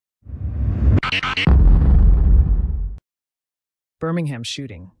Birmingham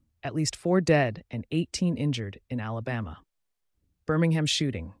shooting. At least 4 dead and 18 injured in Alabama. Birmingham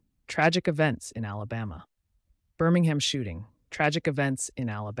shooting. Tragic events in Alabama. Birmingham shooting. Tragic events in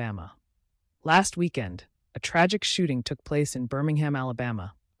Alabama. Last weekend, a tragic shooting took place in Birmingham,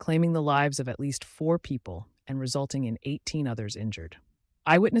 Alabama, claiming the lives of at least 4 people and resulting in 18 others injured.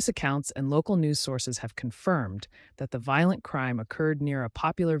 Eyewitness accounts and local news sources have confirmed that the violent crime occurred near a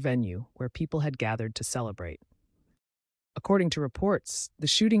popular venue where people had gathered to celebrate. According to reports, the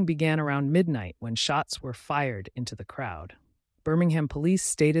shooting began around midnight when shots were fired into the crowd. Birmingham police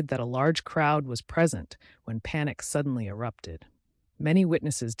stated that a large crowd was present when panic suddenly erupted. Many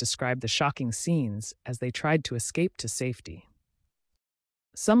witnesses described the shocking scenes as they tried to escape to safety.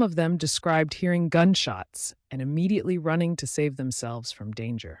 Some of them described hearing gunshots and immediately running to save themselves from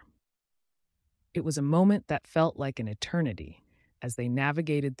danger. It was a moment that felt like an eternity as they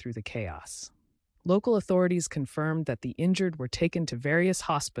navigated through the chaos. Local authorities confirmed that the injured were taken to various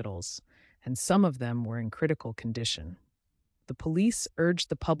hospitals, and some of them were in critical condition. The police urged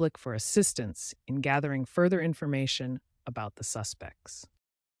the public for assistance in gathering further information about the suspects.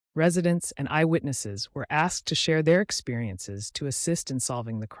 Residents and eyewitnesses were asked to share their experiences to assist in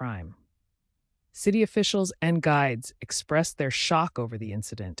solving the crime. City officials and guides expressed their shock over the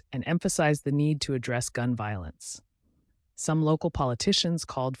incident and emphasized the need to address gun violence. Some local politicians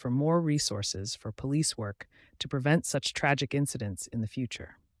called for more resources for police work to prevent such tragic incidents in the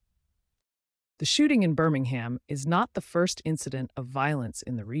future. The shooting in Birmingham is not the first incident of violence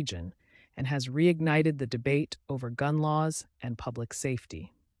in the region and has reignited the debate over gun laws and public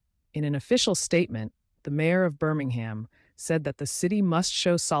safety. In an official statement, the mayor of Birmingham said that the city must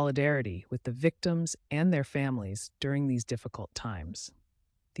show solidarity with the victims and their families during these difficult times.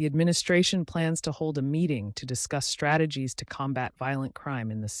 The administration plans to hold a meeting to discuss strategies to combat violent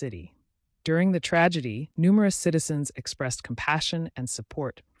crime in the city. During the tragedy, numerous citizens expressed compassion and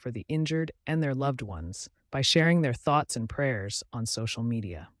support for the injured and their loved ones by sharing their thoughts and prayers on social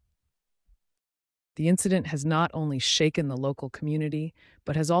media. The incident has not only shaken the local community,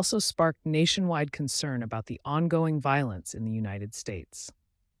 but has also sparked nationwide concern about the ongoing violence in the United States.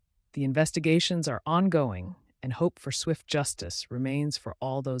 The investigations are ongoing, and hope for swift justice remains for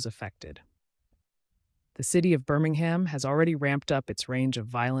all those affected. The city of Birmingham has already ramped up its range of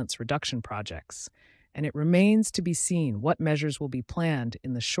violence reduction projects, and it remains to be seen what measures will be planned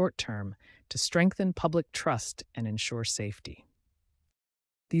in the short term to strengthen public trust and ensure safety.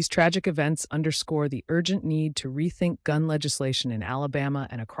 These tragic events underscore the urgent need to rethink gun legislation in Alabama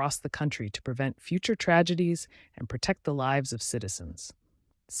and across the country to prevent future tragedies and protect the lives of citizens.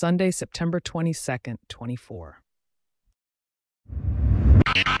 Sunday, September 22nd, 24.